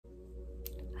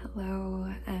Hello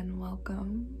and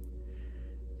welcome.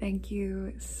 Thank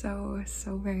you so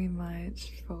very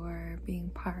much for being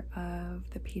part of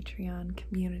the Patreon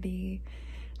community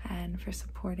and for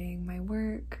supporting my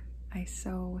work. I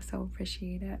so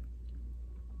appreciate it.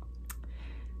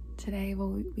 Today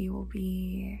we will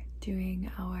be doing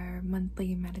our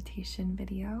monthly meditation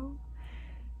video,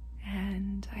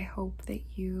 and I hope that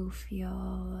you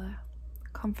feel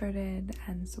comforted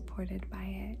and supported by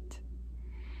it.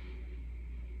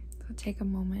 So take a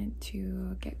moment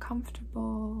to get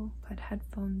comfortable, put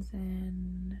headphones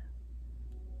in,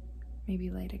 maybe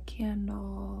light a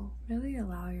candle, really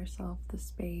allow yourself the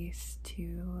space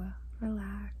to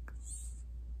relax.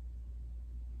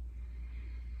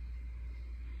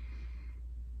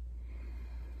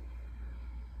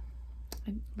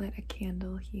 I lit a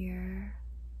candle here,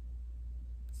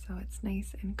 so it's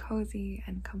nice and cozy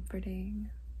and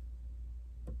comforting.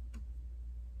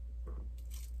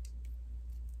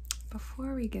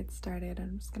 Before we get started,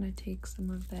 I'm just going to take some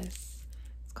of this.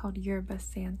 It's called Yerba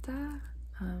Santa.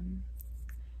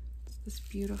 It's this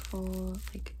beautiful,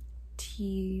 like,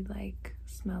 tea-like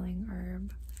smelling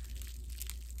herb.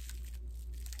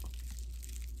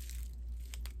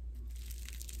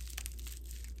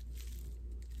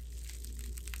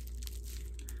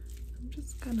 I'm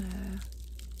just gonna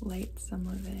light some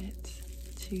of it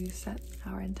to set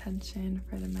our intention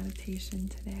for the meditation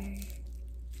today.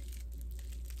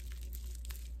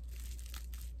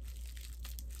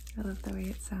 I love the way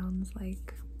it sounds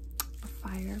like a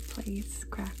fireplace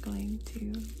crackling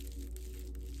too.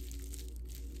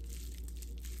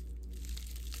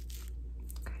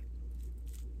 Okay.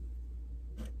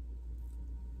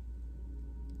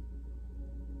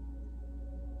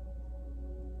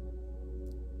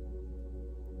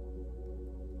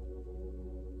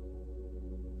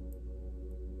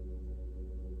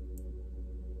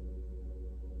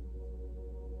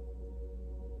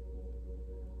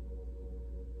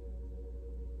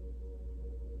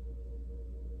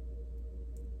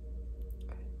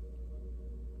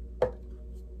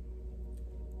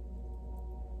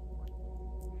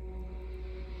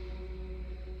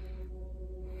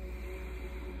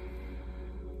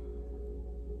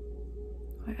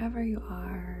 Wherever you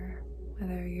are,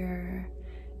 whether you're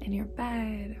in your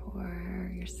bed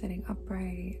or you're sitting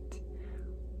upright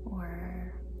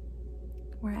or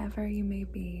wherever you may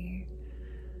be,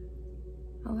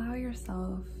 allow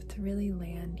yourself to really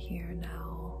land here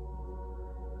now.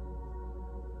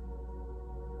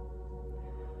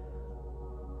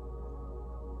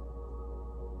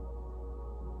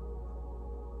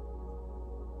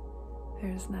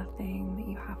 There's nothing that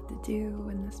you have to do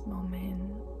in this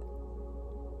moment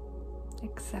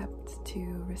except to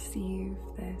receive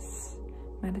this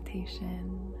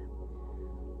meditation,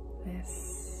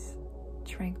 this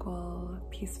tranquil,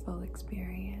 peaceful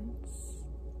experience.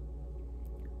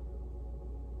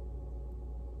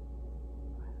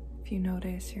 If you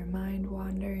notice your mind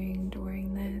wandering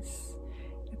during this,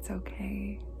 it's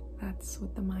okay. That's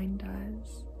what the mind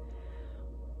does.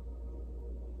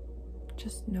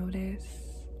 Just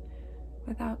notice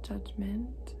without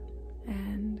judgment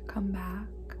and come back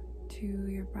to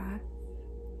your breath.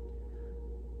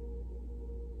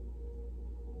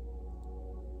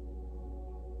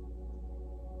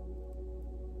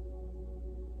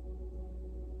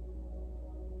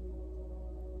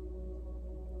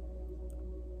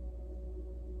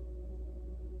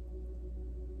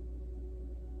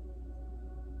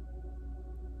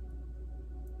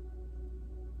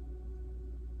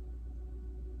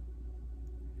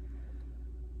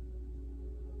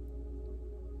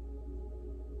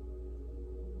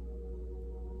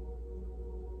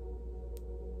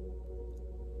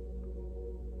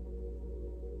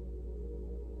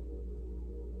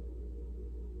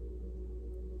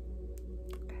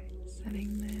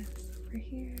 Setting this over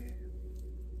here.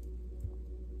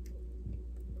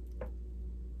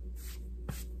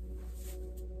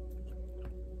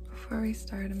 Before we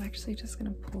start, I'm actually just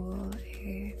going to pull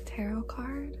a tarot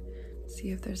card, see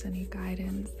if there's any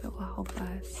guidance that will help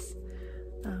us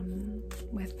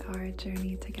with our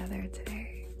journey together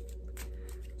today.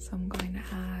 So I'm going to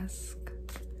ask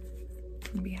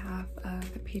on behalf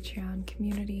of the Patreon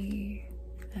community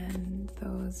and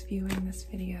those viewing this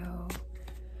video,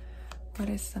 what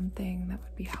is something that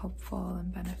would be helpful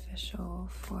and beneficial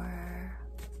for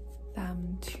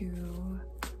them to,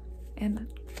 and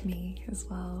me as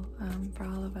well, for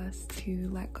all of us to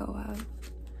let go of,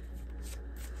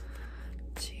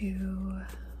 to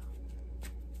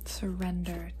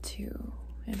surrender to,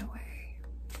 in a way.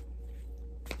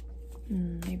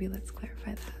 Maybe let's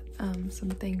clarify that.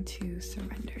 Something to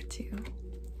surrender to.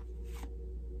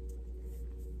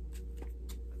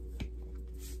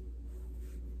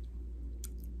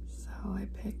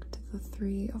 picked the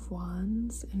Three of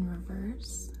Wands in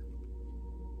reverse.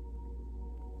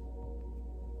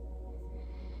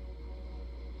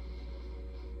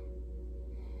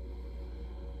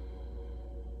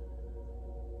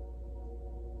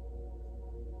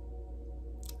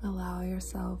 Allow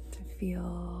yourself to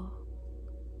feel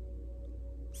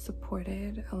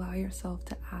supported. Allow yourself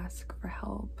to ask for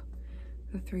help.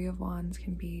 The Three of Wands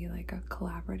can be like a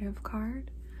collaborative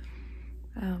card.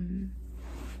 The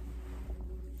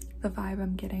vibe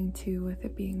I'm getting to with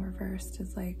it being reversed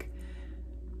is like,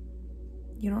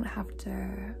 you don't have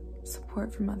to,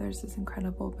 support from others is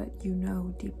incredible, but you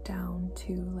know deep down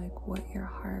to like what your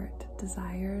heart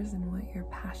desires and what your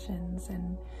passions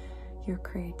and your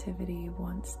creativity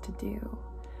wants to do.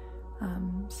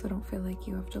 So don't feel like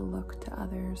you have to look to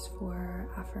others for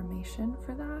affirmation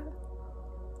for that,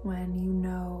 when you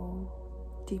know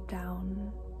deep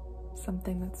down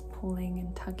something that's pulling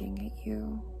and tugging at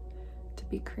you to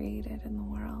be created in the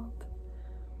world.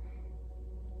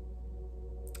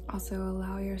 Also,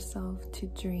 allow yourself to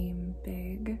dream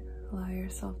big. Allow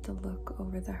yourself to look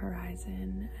over the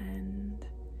horizon and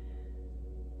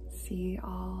see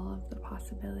all of the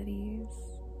possibilities.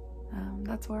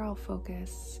 That's where I'll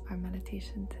focus our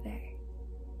meditation today,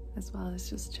 as well as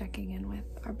just checking in with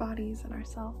our bodies and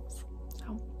ourselves.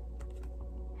 So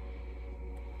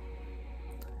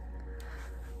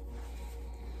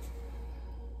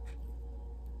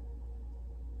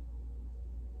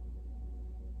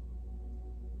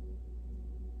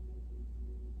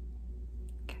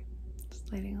okay,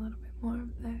 just lighting a little bit more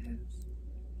of this.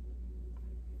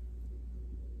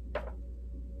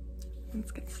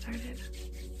 Let's get started.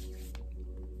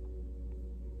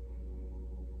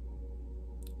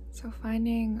 So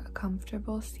finding a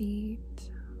comfortable seat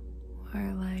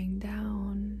or lying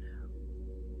down,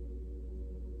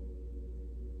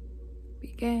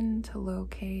 begin to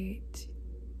locate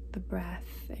the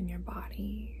breath in your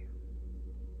body.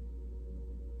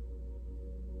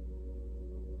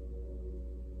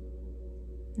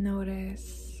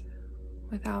 Notice,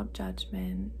 without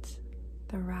judgment,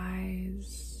 the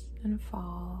rise and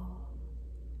fall.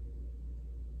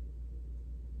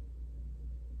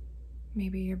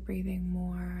 Maybe you're breathing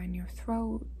more in your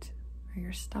throat or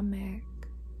your stomach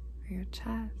or your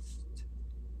chest.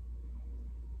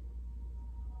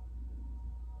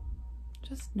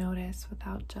 Just notice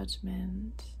without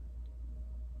judgment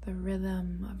the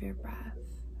rhythm of your breath.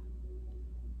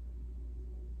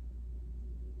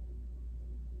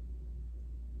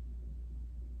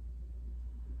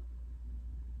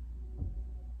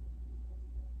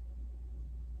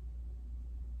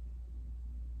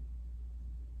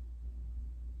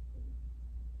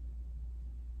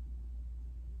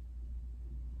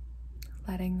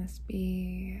 Letting this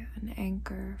be an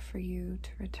anchor for you to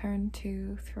return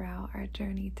to throughout our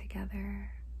journey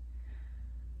together.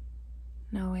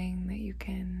 Knowing that you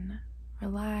can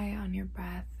rely on your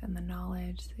breath and the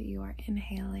knowledge that you are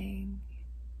inhaling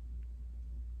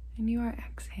and you are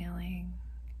exhaling.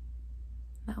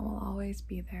 That will always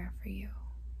be there for you.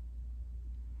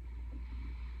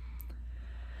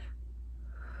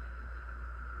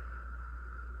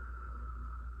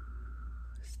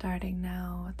 Starting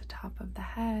now at the top of the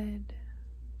head,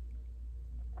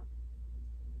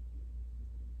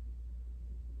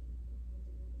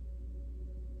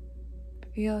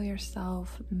 feel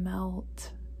yourself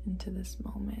melt into this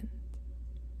moment.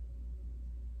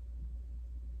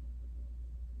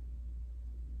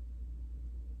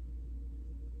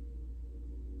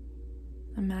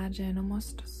 Imagine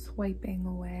almost swiping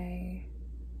away,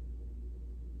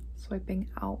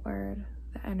 swiping outward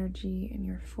the energy in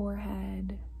your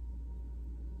forehead,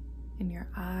 in your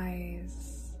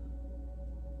eyes,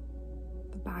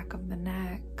 the back of the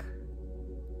neck,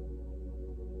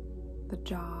 the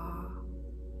jaw,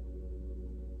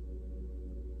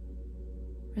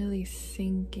 really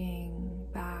sinking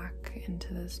back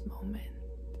into this moment.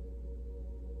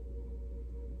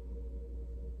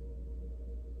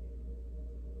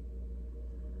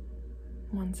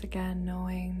 Once again,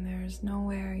 knowing there's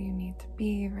nowhere you need to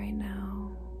be right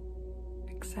now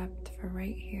except for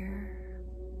right here.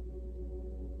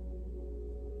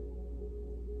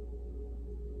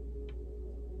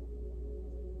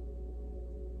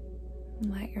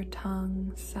 Let your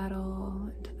tongue settle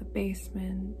into the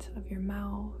basement of your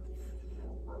mouth.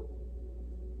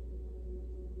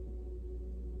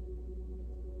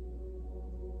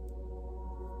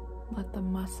 Let the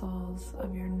muscles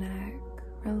of your neck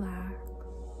relax.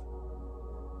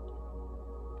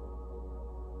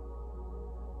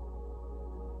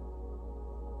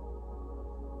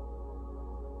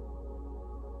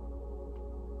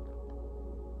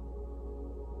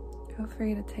 feel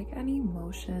free to take any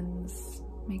motions,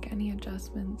 make any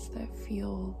adjustments that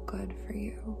feel good for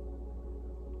you.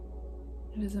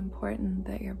 It is important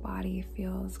that your body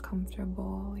feels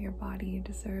comfortable. Your body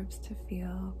deserves to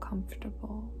feel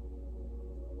comfortable.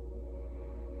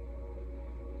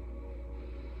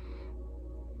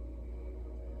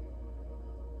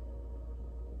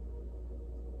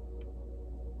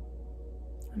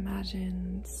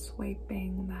 Imagine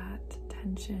swiping that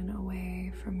tension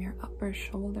away from your upper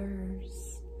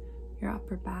shoulders, your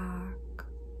upper back,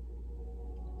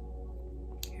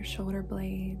 your shoulder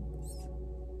blades,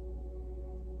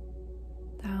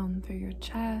 down through your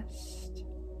chest,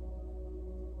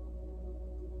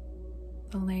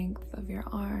 the length of your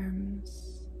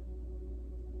arms,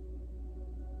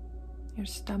 your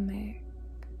stomach,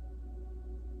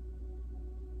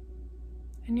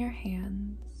 and your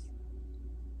hands.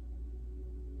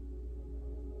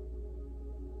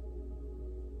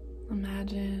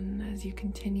 Imagine as you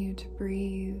continue to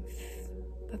breathe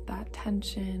that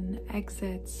tension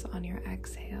exits on your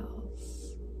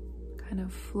exhales, kind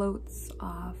of floats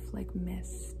off like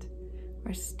mist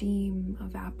or steam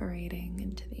evaporating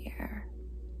into the air.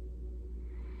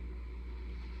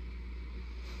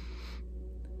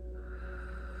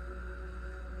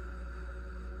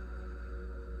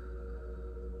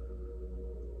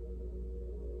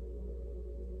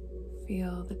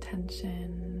 Feel the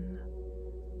tension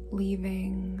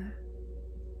leaving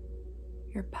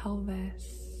your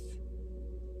pelvis,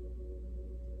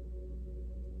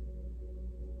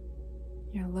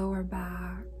 your lower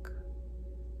back,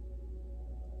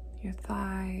 your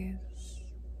thighs,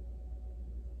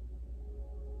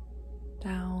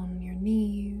 down your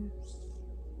knees,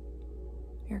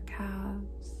 your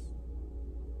calves,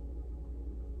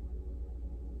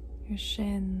 your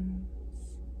shins,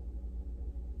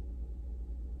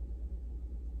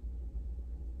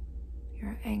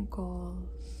 your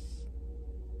ankles,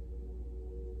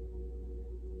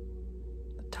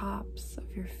 the tops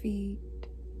of your feet,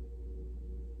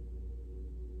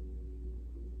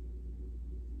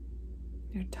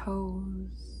 your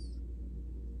toes,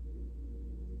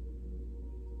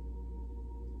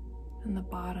 and the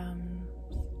bottoms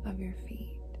of your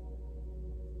feet.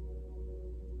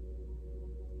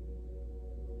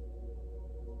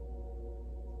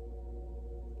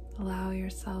 Allow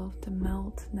yourself to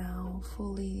melt now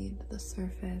fully to the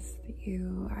surface that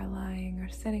you are lying or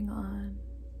sitting on,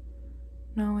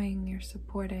 knowing you're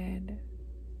supported,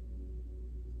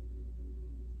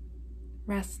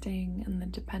 resting in the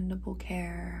dependable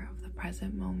care of the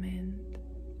present moment.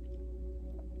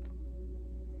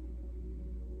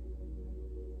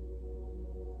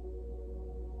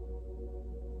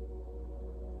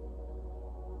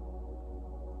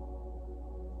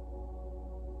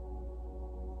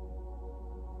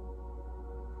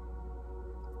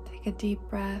 Take a deep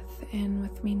breath in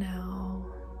with me now.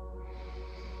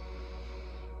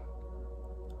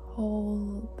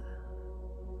 Hold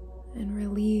and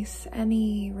release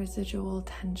any residual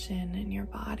tension in your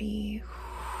body.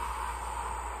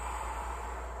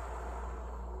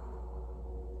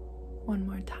 One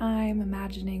more time,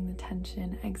 imagining the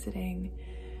tension exiting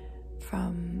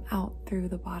from out through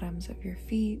the bottoms of your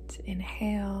feet.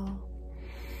 Inhale.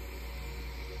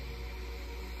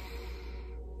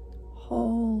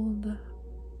 Hold.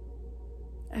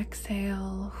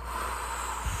 Exhale.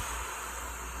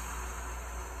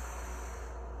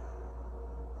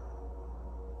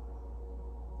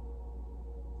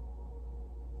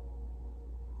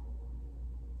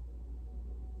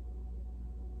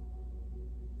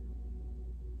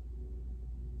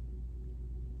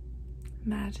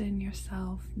 Imagine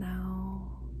yourself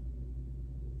now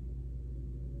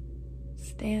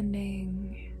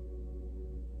standing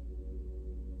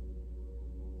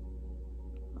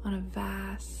on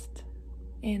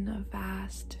in a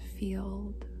vast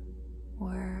field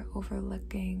or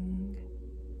overlooking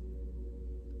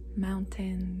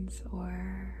mountains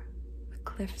or a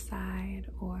cliffside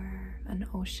or an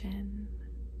ocean.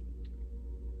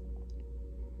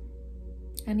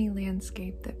 Any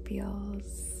landscape that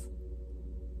feels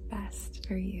best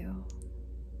for you.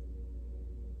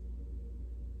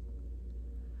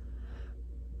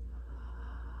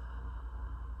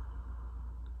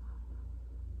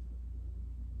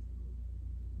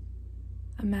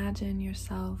 Imagine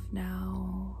yourself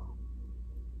now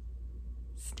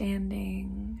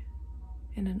standing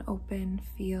in an open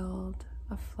field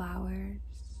of flowers.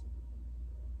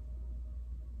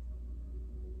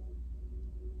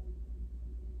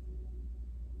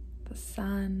 The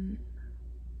sun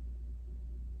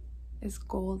is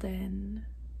golden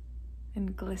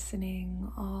and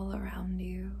glistening all around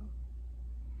you.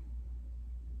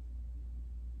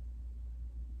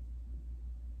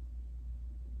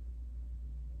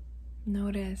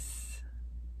 Notice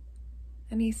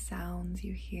any sounds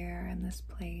you hear in this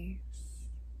place.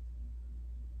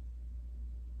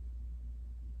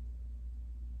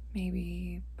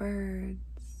 Maybe birds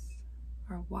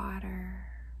or water,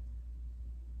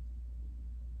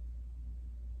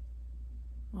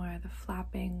 or the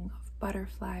flapping of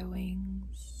butterfly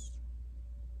wings.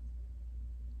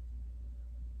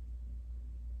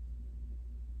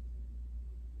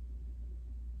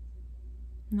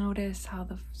 Notice how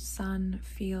the sun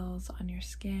feels on your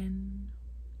skin.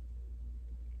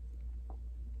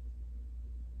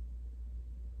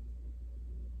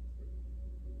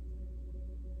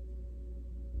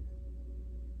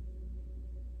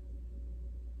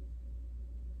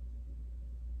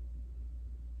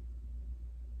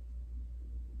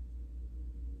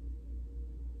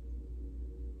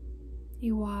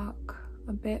 You walk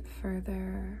a bit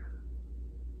further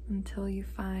until you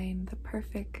find the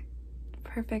perfect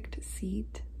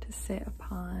seat to sit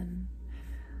upon,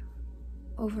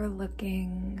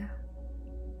 overlooking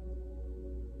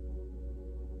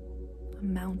a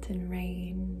mountain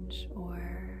range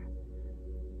or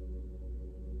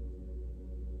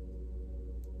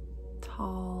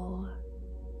tall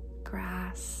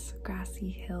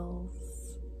grassy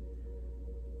hills.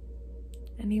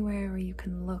 Anywhere where you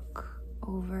can look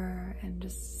over and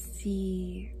just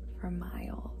see for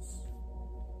miles.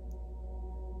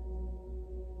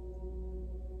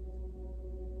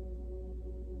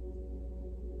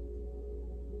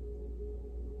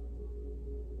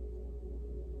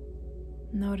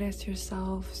 Notice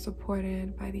yourself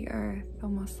supported by the earth,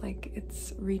 almost like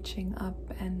it's reaching up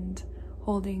and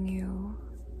holding you,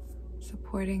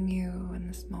 supporting you in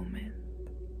this moment.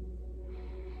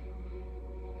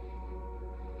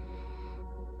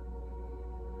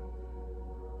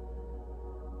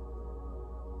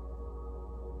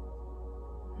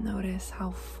 Notice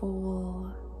how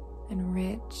full and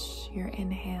rich your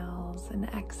inhales and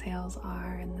exhales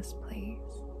are in this place.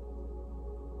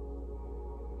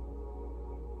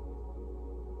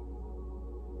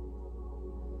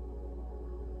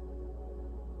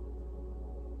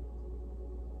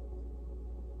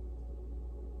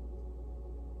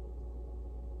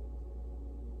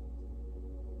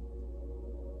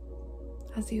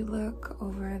 As you look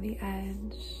over the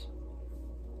edge,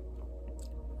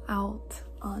 out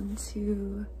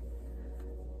onto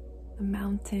the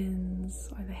mountains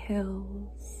or the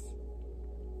hills,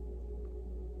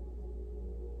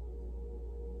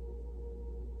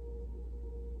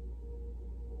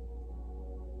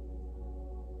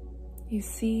 you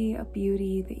see a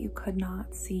beauty that you could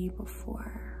not see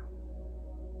before.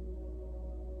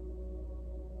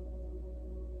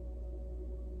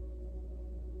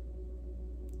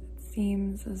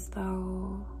 Seems as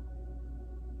though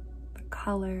the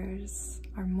colors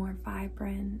are more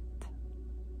vibrant,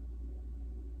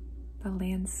 the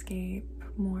landscape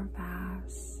more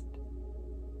vast.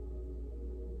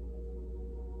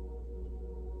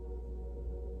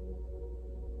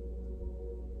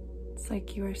 It's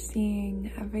like you are seeing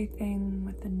everything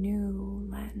with a new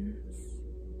lens.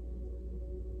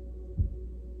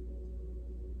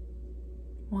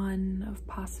 One of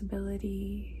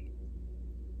possibility,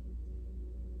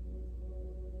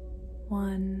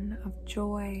 one of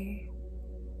joy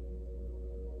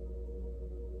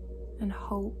and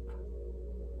hope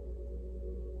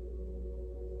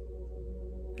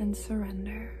and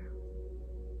surrender.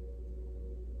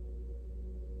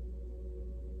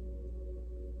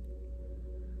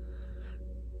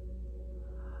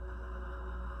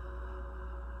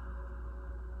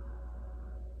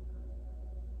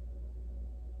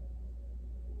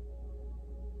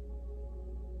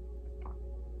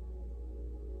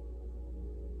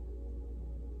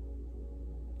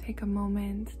 Take a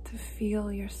moment to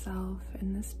feel yourself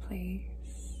in this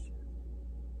place.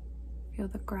 Feel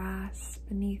the grass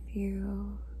beneath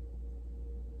you.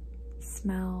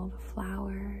 Smell the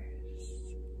flowers.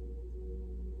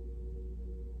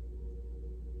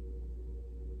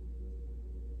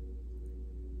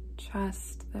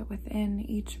 Trust that within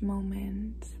each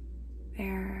moment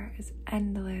there is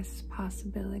endless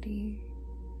possibility.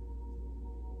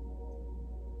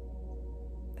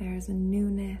 There is a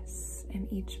newness in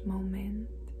each moment.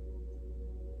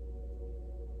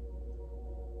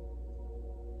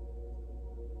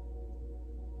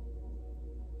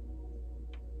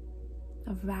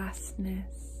 A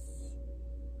vastness,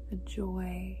 a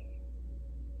joy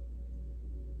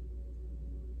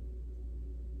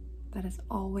that is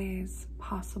always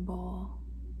possible,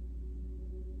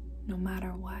 no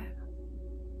matter what.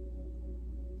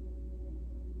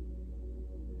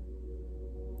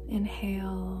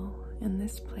 Inhale in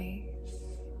this place.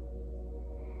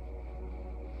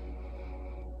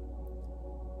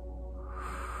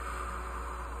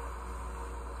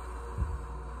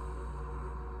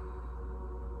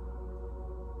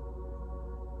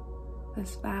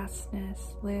 This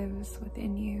vastness lives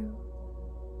within you.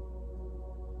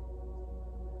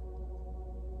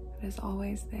 It is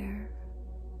always there.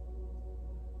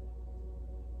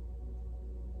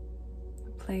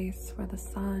 A place where the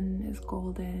sun is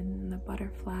golden and the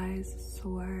butterflies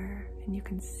soar, and you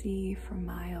can see for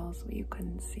miles what you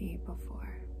couldn't see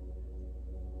before.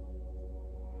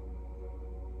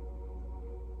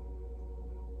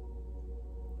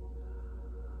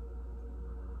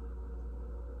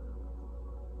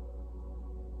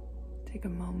 Take a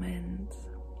moment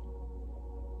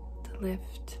to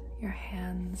lift your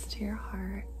hands to your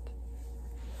heart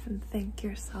and thank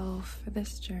yourself for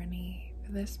this journey,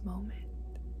 for this moment,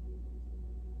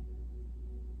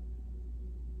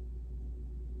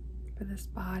 for this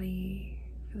body,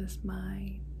 for this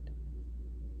mind.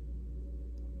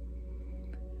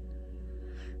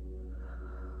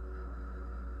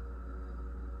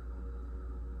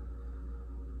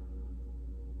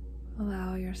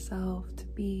 Allow yourself to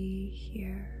be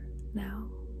here now.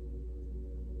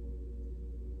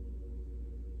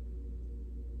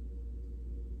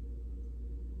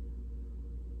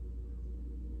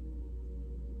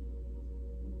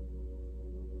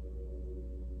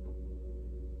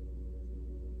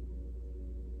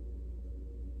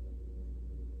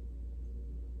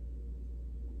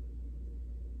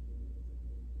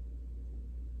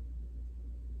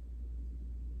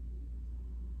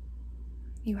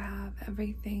 You have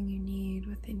everything you need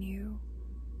within you.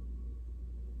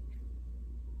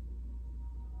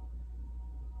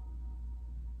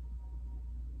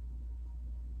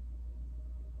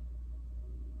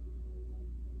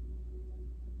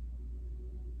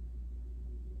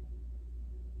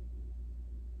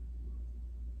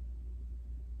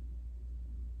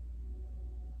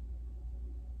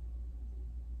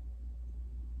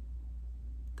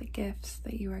 The gifts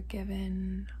that you are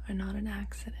given are not an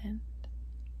accident.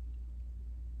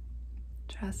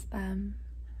 Trust them,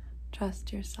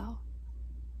 trust yourself.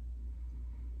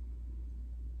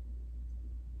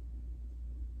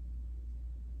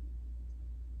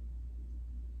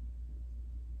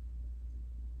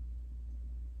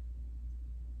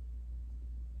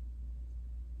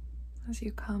 As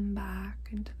you come back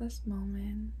into this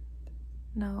moment,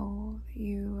 know that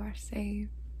you are safe,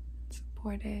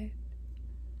 supported,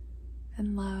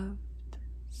 and loved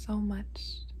so much,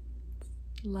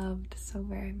 loved so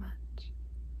very much.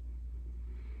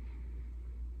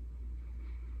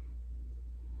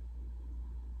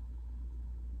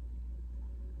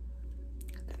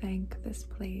 Thank this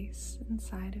place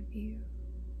inside of you,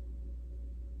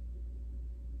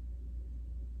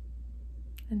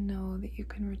 and know that you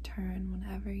can return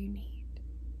whenever you need.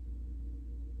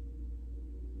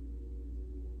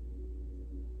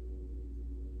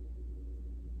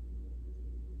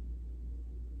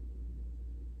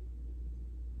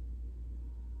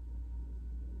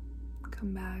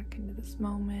 Come back into this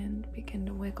moment, begin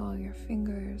to wiggle your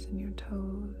fingers and your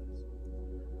toes.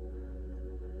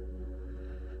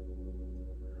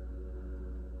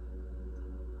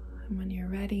 And when you're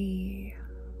ready,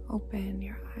 open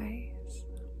your eyes.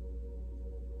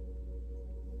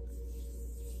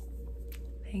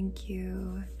 Thank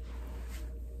you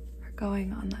for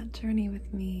going on that journey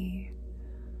with me.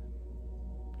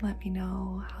 Let me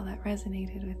know how that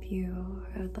resonated with you.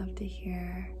 I would love to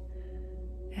hear.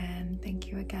 And thank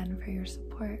you again for your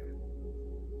support.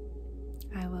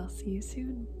 I will see you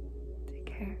soon. Take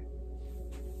care.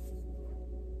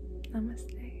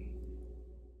 Namaste.